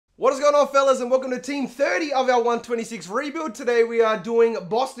What is going on, fellas, and welcome to Team 30 of our 126 rebuild. Today we are doing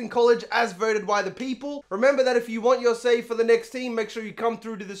Boston College as voted by the people. Remember that if you want your say for the next team, make sure you come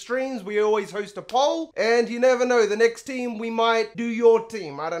through to the streams. We always host a poll, and you never know, the next team we might do your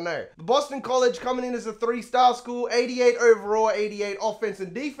team. I don't know. The Boston College coming in as a 3-star school, 88 overall, 88 offense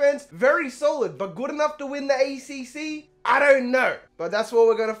and defense. Very solid, but good enough to win the ACC? I don't know, but that's what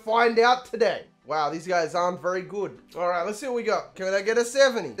we're going to find out today. Wow, these guys aren't very good. All right, let's see what we got. Can I get a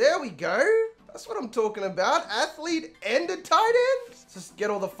 70? There we go. That's what I'm talking about. Athlete and a tight end. Let's just get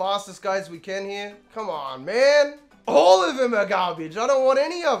all the fastest guys we can here. Come on, man. All of them are garbage. I don't want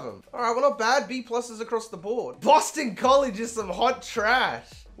any of them. All right, well, not bad. B pluses across the board. Boston College is some hot trash.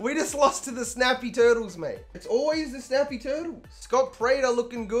 We just lost to the Snappy Turtles, mate. It's always the Snappy Turtles. Scott Prater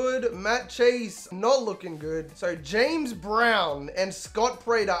looking good. Matt Chase not looking good. So James Brown and Scott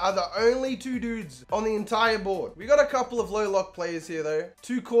Prater are the only two dudes on the entire board. We got a couple of low lock players here, though.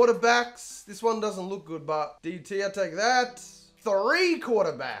 2 quarterbacks. This one doesn't look good, but DT, I'll take that. 3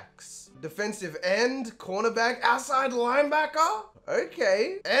 quarterbacks. Defensive end, cornerback, outside linebacker.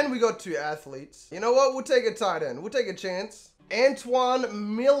 Okay. And we got 2 athletes. You know what? We'll take a tight end. We'll take a chance.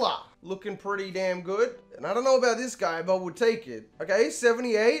 Antoine Miller, looking pretty damn good. And I don't know about this guy, but we'll take it. Okay,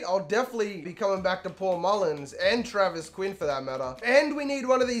 78. I'll definitely be coming back to Paul Mullins and Travis Quinn for that matter. And we need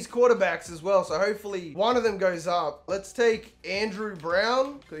one of these quarterbacks as well, so hopefully one of them goes up. Let's take Andrew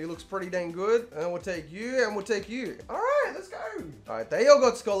Brown, because he looks pretty dang good. And we'll take you, and we'll take you. All right, let's go. All right, they all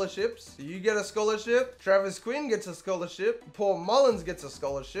got scholarships. So you get a scholarship. Travis Quinn gets a scholarship. Paul Mullins gets a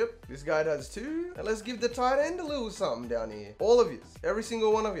scholarship. This guy does too. And let's give the tight end a little something down here. All of you. Every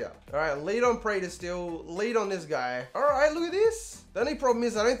single one of you. All right, lead on Prater still. Lead on this guy. All right, look at this. The only problem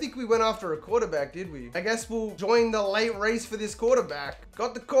is I don't think we went after a quarterback, did we? I guess we'll join the late race for this quarterback.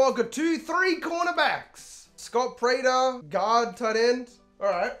 Got the call. Got 2, 3 cornerbacks. Scott Prater, guard, tight end. All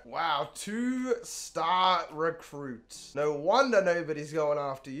right. Wow, 2-star recruit. No wonder nobody's going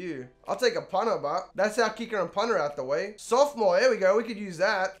after you. I'll take a punter, but that's our kicker and punter out the way. Sophomore, there we go. We could use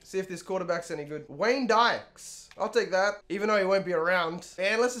that. See if this quarterback's any good. Wayne Dykes. I'll take that, even though he won't be around.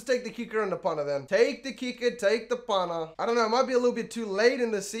 And let's just take the kicker and the punter then. Take the kicker, take the punter. I don't know, it might be a little bit too late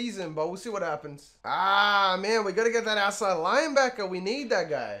in the season, but we'll see what happens. Ah, man, we got to get that outside linebacker. We need that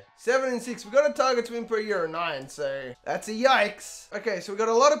guy. 7 and 6. We got a target to win per year of 9, so that's a yikes. Okay, so we got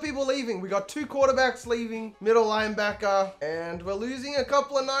a lot of people leaving. We got 2 quarterbacks leaving, middle linebacker, and we're losing a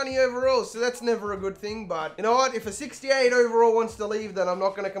couple of 90 overall, so that's never a good thing. But you know what? If a 68 overall wants to leave, then I'm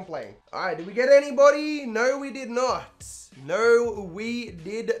not going to complain. All right, did we get anybody? No, we did not. No, we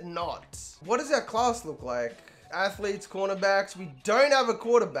did not. What does our class look like? Athletes, cornerbacks. We don't have a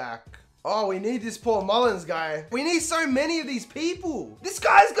quarterback. Oh, we need this Paul Mullins guy. We need so many of these people. This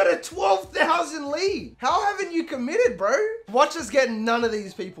guy's got a 12,000 lead. How haven't you committed, bro? Watch us get none of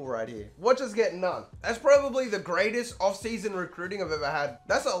these people right here. Watch us get none. That's probably the greatest off-season recruiting I've ever had.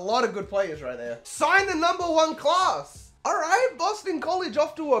 That's a lot of good players right there. Sign the #1 class. All right, Boston College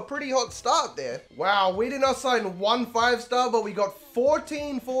off to a pretty hot start there. Wow, we did not sign 1 5-star, but we got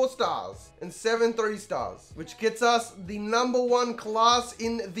 14 4-stars and 7 3-stars, which gets us the #1 class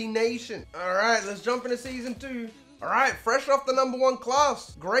in the nation. All right, let's jump into season 2. All right, fresh off the #1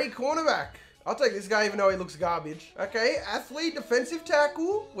 class. Great cornerback. I'll take this guy even though he looks garbage. Okay, athlete, defensive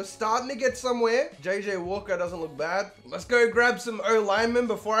tackle. We're starting to get somewhere. JJ Walker doesn't look bad. Let's go grab some O-linemen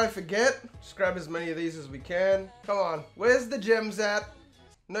before I forget. Just grab as many of these as we can. Come on, where's the gems at?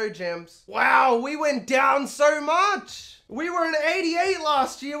 No gems. Wow, we went down so much. We were an 88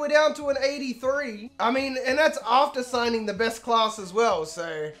 last year. We're down to an 83. I mean, and that's after signing the best class as well.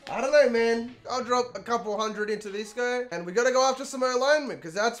 So, I don't know, man. I'll drop a couple hundred into this guy. And we got to go after some alignment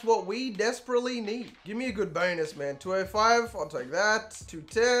because that's what we desperately need. Give me a good bonus, man. 205, I'll take that.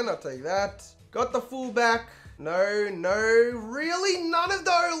 210, I'll take that. Got the fullback. No, no, really none of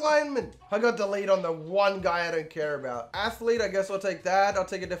the O-linemen. I got the lead on the one guy I don't care about. Athlete, I guess I'll take that. I'll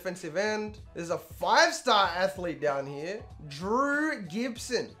take a defensive end. There's a 5-star athlete down here. Drew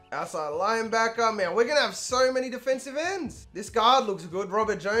Gibson. Outside linebacker. Man, we're going to have so many defensive ends. This guard looks good.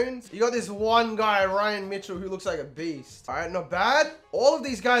 Robert Jones. You got this one guy, Ryan Mitchell, who looks like a beast. All right, not bad. All of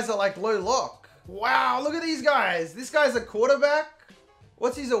these guys are like low lock. Wow, look at these guys. This guy's a quarterback.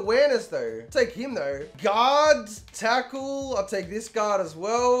 What's his awareness though? I'll take him though. Guard, tackle, I'll take this guard as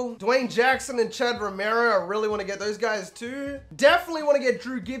well. Dwayne Jackson and Chad Romero, I really want to get those guys too. Definitely want to get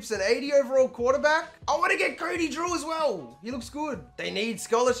Drew Gibson, 80 overall quarterback. I want to get Cody Drew as well. He looks good. They need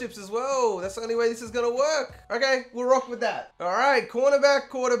scholarships as well. That's the only way this is going to work. Okay, we'll rock with that. All right, cornerback,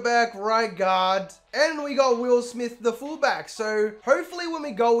 quarterback, right guard. And we got Will Smith, the fullback. So hopefully when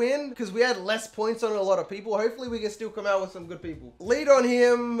we go in, because we had less points on a lot of people, hopefully we can still come out with some good people. Lead on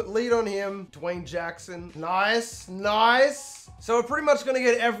him. Dwayne Jackson. Nice. So we're pretty much going to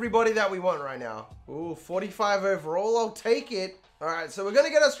get everybody that we want right now. Ooh, 45 overall. I'll take it. All right, so we're going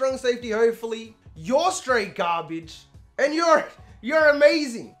to get a strong safety, hopefully. You're straight garbage. And you're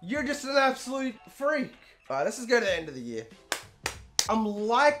amazing. You're just an absolute freak. All right, let's just go to the end of the year. I'm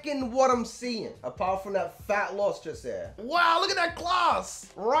liking what I'm seeing, apart from that fat loss just there. Wow, look at that class.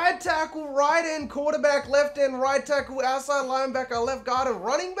 Right tackle, right end, quarterback, left end, right tackle, outside linebacker, left guard, and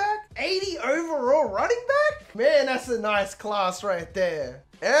running back. 80 overall running back? Man, that's a nice class right there.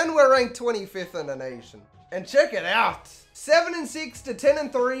 And we're ranked 25th in the nation. And check it out. 7-6 to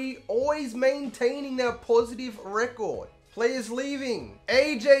 10-3, always maintaining that positive record. Players leaving.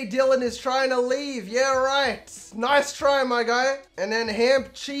 AJ Dillon is trying to leave. Yeah, right. Nice try, my guy. And then Hamp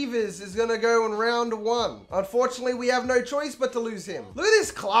Cheevers is going to go in round 1. Unfortunately, we have no choice but to lose him. Look at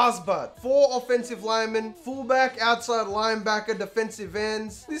this class, bud. 4 offensive linemen, fullback, outside linebacker, defensive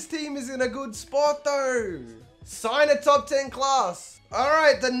ends. This team is in a good spot, though. Sign a top 10 class. All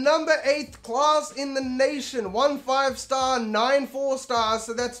right, the number 8th class in the nation. 1 5-star, 9 4-stars.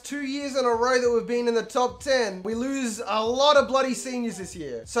 So that's 2 years in a row that we've been in the top 10. We lose a lot of bloody seniors this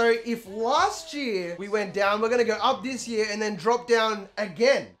year. So if last year we went down, we're going to go up this year and then drop down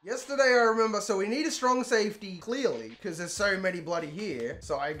again. Yesterday, I remember, so we need a strong safety, clearly, because there's so many bloody here.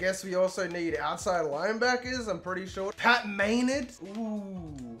 So I guess we also need outside linebackers, I'm pretty sure. Pat Maynard.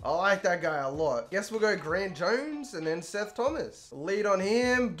 Ooh, I like that guy a lot. Guess we'll go Grant Jones and then Seth Thomas. Lead on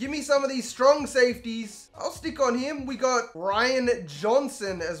him. Give me some of these strong safeties. I'll stick on him. We got Ryan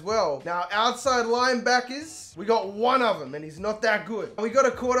Johnson as well. Now, outside linebackers, we got one of them, and he's not that good. We got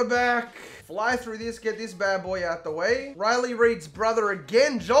a quarterback. Fly through this, get this bad boy out the way. Riley Reid's brother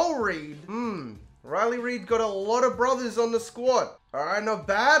again, Joel Reid. Riley Reid got a lot of brothers on the squad. All right, not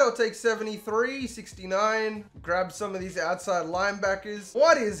bad. I'll take 73, 69. Grab some of these outside linebackers.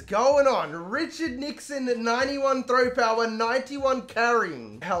 What is going on? Richard Nixon, 91 throw power, 91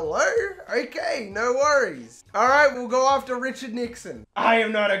 carrying. Hello? Okay, no worries. All right, we'll go after Richard Nixon. I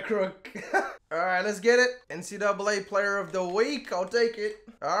am not a crook. All right, let's get it. NCAA Player of the Week. I'll take it.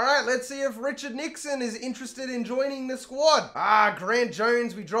 All right, let's see if Richard Nixon is interested in joining the squad. Grant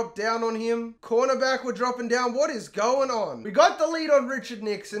Jones, we dropped down on him. Cornerback, we're dropping down. What is going on? We got the lead on Richard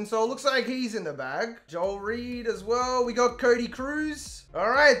Nixon, so it looks like he's in the bag. Joel Reid as well. We got Cody Cruz. All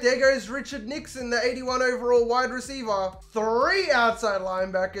right, there goes Richard Nixon, the 81 overall wide receiver. 3 outside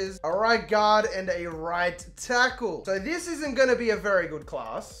linebackers, a right guard, and a right tackle. So this isn't going to be a very good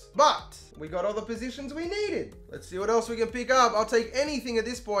class, but we got all the positions we needed. Let's see what else we can pick up. I'll take anything at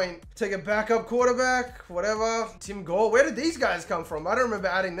this point. Take a backup quarterback, whatever. Tim Gore. Where did these guys come from? I don't remember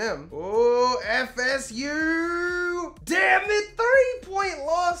adding them. Oh, FSU. Damn it, 3-point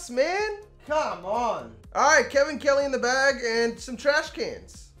loss, man. Come on. All right, Kevin Kelly in the bag and some trash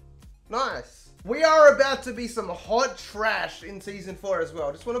cans. Nice. We are about to be some hot trash in season 4 as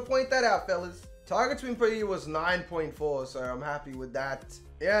well. Just want to point that out, fellas. Targets win per year was 9.4, so I'm happy with that.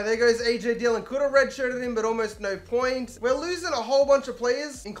 Yeah, there goes AJ Dillon. Could have redshirted him, but almost no point. We're losing a whole bunch of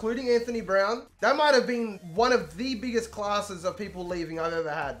players, including Anthony Brown. That might have been one of the biggest classes of people leaving I've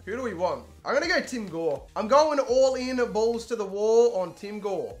ever had. Who do we want? I'm going to go Tim Gore. I'm going all in, balls to the wall on Tim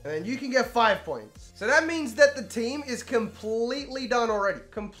Gore. And you can get 5 points. So that means that the team is completely done already.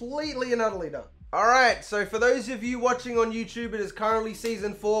 Completely and utterly done. All right, so for those of you watching on YouTube, it is currently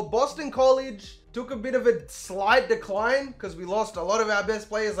season 4. Boston College took a bit of a slight decline because we lost a lot of our best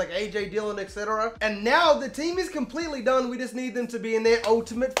players like AJ Dillon, etc. And now the team is completely done. We just need them to be in their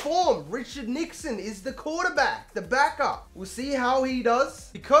ultimate form. Richard Nixon is the quarterback, the backup. We'll see how he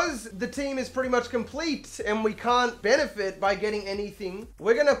does. Because the team is pretty much complete and we can't benefit by getting anything,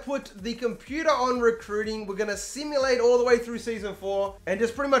 we're going to put the computer on recruiting. We're going to simulate all the way through season 4 and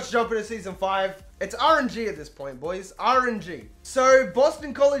just pretty much jump into season 5. It's RNG at this point, boys. RNG. So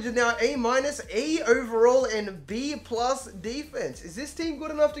Boston College is now A-, A overall, and B+ defense. Is this team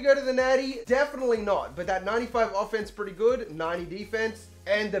good enough to go to the Natty? Definitely not. But that 95 offense pretty good, 90 defense.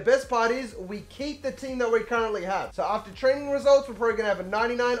 And the best part is we keep the team that we currently have. So after training results, we're probably going to have a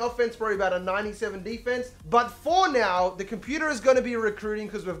 99 offense, probably about a 97 defense. But for now, the computer is going to be recruiting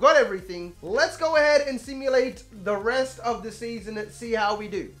because we've got everything. Let's go ahead and simulate the rest of the season and see how we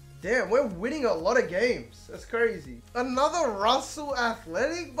do. Damn, we're winning a lot of games. That's crazy. Another Russell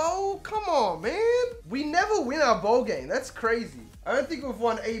Athletic Bowl? Come on, man. We never win our bowl game. That's crazy. I don't think we've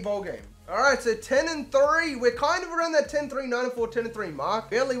won a bowl game. All right, so 10-3. We're kind of around that 10-3, 9-4, 10-3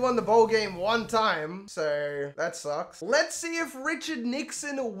 mark. We only won the bowl game one time, so that sucks. Let's see if Richard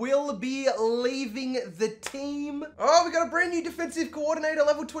Nixon will be leaving the team. Oh, we got a brand new defensive coordinator,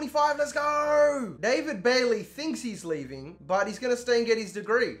 level 25. Let's go. David Bailey thinks he's leaving, but he's going to stay and get his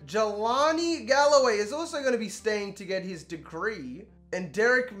degree. Jelani Galloway is also going to be staying to get his degree. And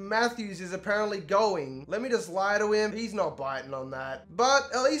Derek Matthews is apparently going. Let me just lie to him. He's not biting on that. But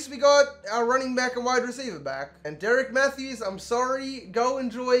at least we got our running back and wide receiver back. And Derek Matthews, I'm sorry. Go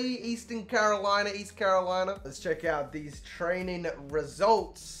enjoy East Carolina. Let's check out these training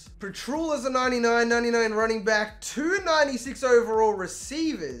results. Petrula's a 99 running back, 296 overall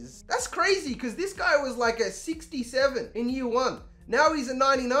receivers. That's crazy because this guy was like a 67 in year one. Now he's a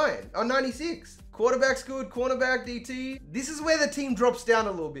 99 or 96. Quarterback's good, cornerback, DT. This is where the team drops down a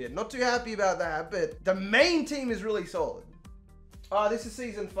little bit. Not too happy about that, but the main team is really solid. Oh, this is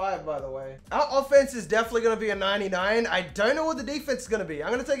season 5, by the way. Our offense is definitely going to be a 99. I don't know what the defense is going to be.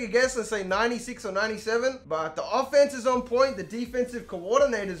 I'm going to take a guess and say 96 or 97, but the offense is on point. The defensive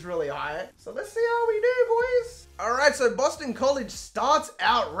coordinator is really high. So let's see how we do, boys. All right, so Boston College starts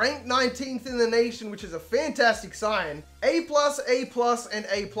out ranked 19th in the nation, which is a fantastic sign. A+, and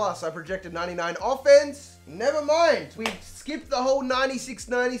A+. I projected 99 offense. Never mind. We skipped the whole 96,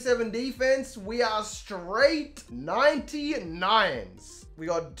 97 defense. We are straight 99s. We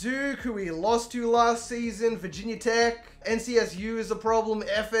got Duke, who we lost to last season, Virginia Tech, NCSU is a problem,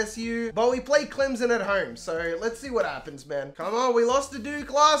 FSU, but we played Clemson at home, so let's see what happens, man. Come on, we lost to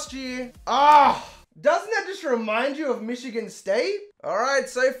Duke last year. Doesn't that just remind you of Michigan State? All right,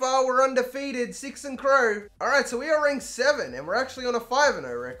 so far we're undefeated, 6-0. All right, so we are ranked 7, and we're actually on a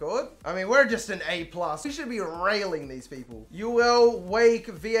 5-0 record. I mean, we're just an A+. We should be railing these people. UL, Wake,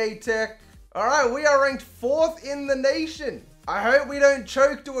 VA Tech. All right, we are ranked 4th in the nation. I hope we don't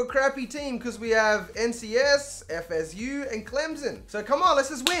choke to a crappy team because we have NCS, FSU, and Clemson. So come on, let's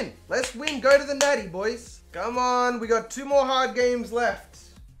just win. Let's win, go to the natty, boys. Come on, we got 2 more hard games left.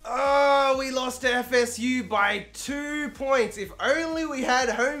 Oh, we lost to FSU by 2 points. If only we had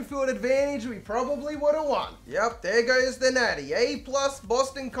home field advantage, we probably would have won. Yep, there goes the natty. A+,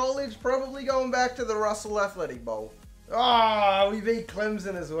 Boston College, probably going back to the Russell Athletic Bowl. Oh, we beat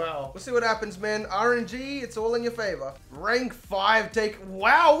Clemson as well. We'll see what happens, man. RNG, it's all in your favor. Rank 5 take.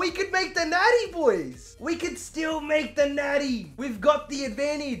 Wow, we could make the natty, boys. We could still make the natty. We've got the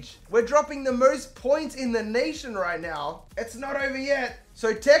advantage. We're dropping the most points in the nation right now. It's not over yet.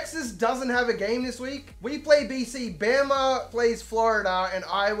 So Texas doesn't have a game this week. We play BC, Bama plays Florida, and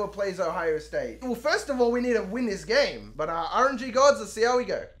Iowa plays Ohio State. Well, first of all, we need to win this game. But RNG gods, let's see how we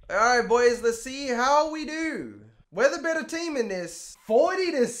go. All right, boys, let's see how we do. We're the better team in this.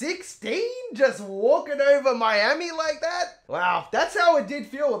 40-16? Just walking over Miami like that? Wow, that's how it did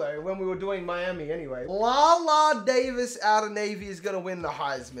feel though when we were doing Miami anyway. Lala Davis out of Navy is gonna win the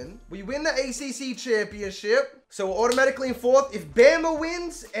Heisman. We win the ACC championship, so we're automatically in 4th. If Bama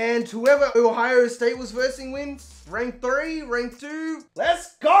wins and whoever Ohio State was versing wins, rank 3, rank 2.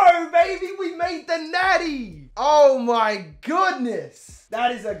 Let's go, baby, we made the natty. Oh my goodness.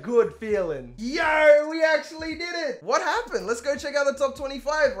 That is a good feeling. Yo, we actually did it. What happened? Let's go check out the top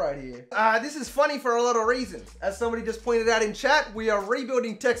 25 right here. This is funny for a lot of reasons. As somebody just pointed out in chat, we are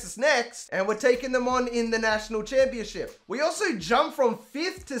rebuilding Texas next, and we're taking them on in the national championship. We also jumped from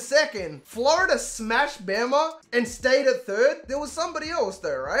 5th to 2nd. Florida smashed Bama and stayed at 3rd. There was somebody else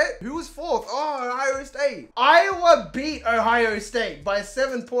though, right? Who was 4th? Oh, Ohio State. Iowa beat Ohio State by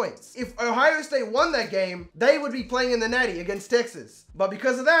 7 points. If Ohio State won that game, they would be playing in the natty against Texas. But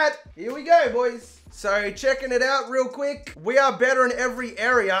because of that, here we go, boys. So checking it out real quick, we are better in every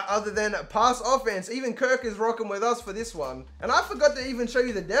area other than pass offense. Even Kirk is rocking with us for this one. And I forgot to even show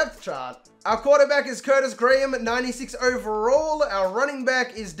you the depth chart. Our quarterback is Curtis Graham at 96 overall. Our running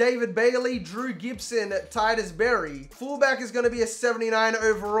back is David Bailey, Drew Gibson, Titus Berry. Fullback is going to be a 79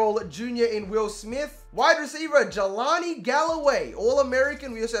 overall junior in Will Smith. Wide receiver, Jelani Galloway,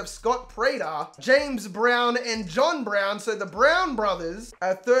 All-American. We also have Scott Prater, James Brown, and John Brown. So the Brown brothers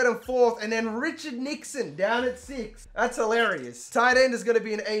are 3rd and 4th. And then Richard Nixon down at 6th. That's hilarious. Tight end is going to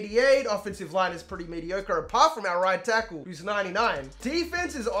be an 88. Offensive line is pretty mediocre, apart from our right tackle, who's 99.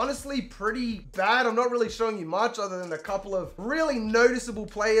 Defense is honestly pretty bad. I'm not really showing you much other than a couple of really noticeable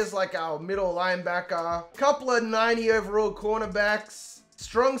players like our middle linebacker, couple of 90 overall cornerbacks.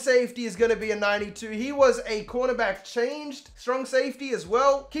 Strong safety is going to be a 92. He was a cornerback changed. Strong safety as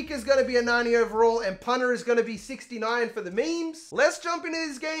well. Kicker is going to be a 90 overall, and punter is going to be 69 for the memes. Let's jump into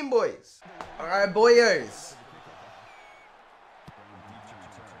this game, boys. All right, boyos.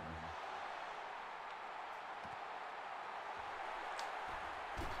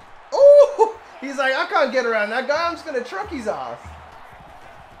 Oh! He's like, I can't get around that guy. I'm just going to truck his ass.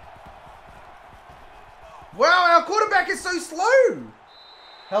 Wow, our quarterback is so slow.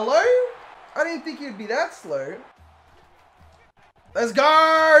 Hello? I didn't think he'd be that slow. Let's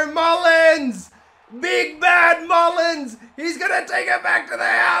go, Mullins. Big bad Mullins. He's going to take it back to the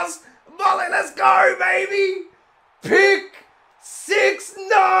house. Mullins, let's go, baby. Pick 6.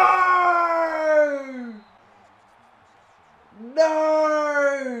 No.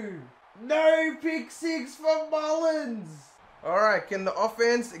 No. No pick 6 for Mullins. All right, can the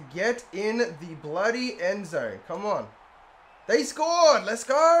offense get in the bloody end zone? Come on. They scored. Let's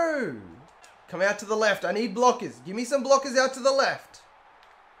go. Come out to the left. I need blockers. Give me some blockers out to the left.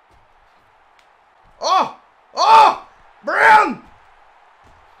 Oh! Oh! Brown!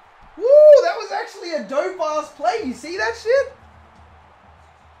 Woo! That was actually a dope-ass play. You see that shit?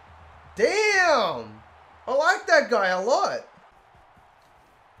 Damn! I like that guy a lot.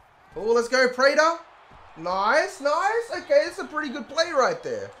 Oh, let's go, Prater. Nice, nice. Okay, it's a pretty good play right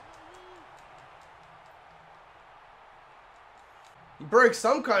there. He broke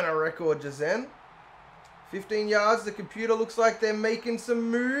some kind of record just then. 15 yards. The computer looks like they're making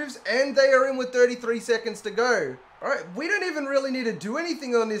some moves, and they are in with 33 seconds to go. All right, we don't even really need to do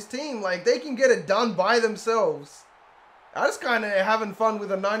anything on this team. Like, they can get it done by themselves. I'm just kind of having fun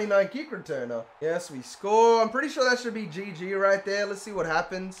with a 99 kick returner. Yes, we score. I'm pretty sure that should be GG right there. Let's see what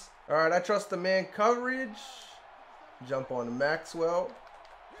happens. All right, I trust the man coverage. Jump on Maxwell.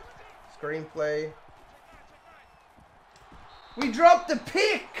 Screenplay. We dropped the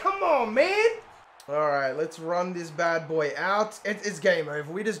pick. Come on, man. All right, let's run this bad boy out. It's game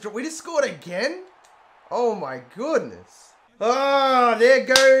over. We just scored again. Oh my goodness. Oh, there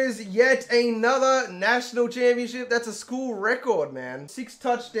goes yet another national championship. That's a school record, man. 6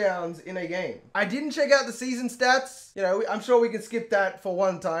 touchdowns in a game. I didn't check out the season stats. You know, I'm sure we can skip that for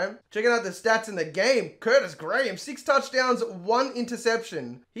one time. Checking out the stats in the game. Curtis Graham, 6 touchdowns, 1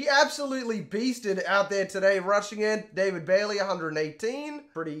 interception. He absolutely beasted out there today. Rushing it, David Bailey, 118.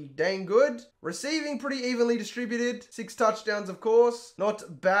 Pretty dang good. Receiving, pretty evenly distributed. 6 touchdowns, of course.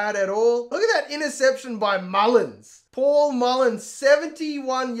 Not bad at all. Look at that interception by Mullins. Paul Mullins,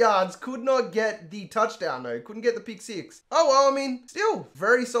 71 yards. Could not get the touchdown, though. Couldn't get the pick 6. Oh, well, I mean, still,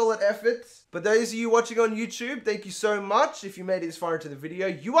 very solid efforts. But those of you watching on YouTube, thank you so much. If you made it this far into the video,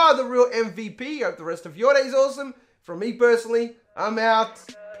 you are the real MVP. I hope the rest of your day is awesome. From me personally, I'm out.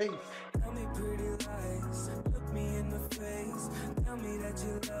 Peace. Tell me pretty lies, look me in the face. Tell me that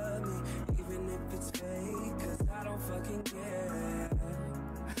you love me, even if it's fake. 'Cause I don't fucking care at all.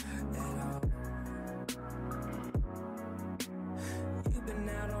 You've been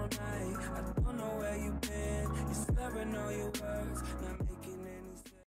out all night, I don't know where you've been. You're slurring all your words.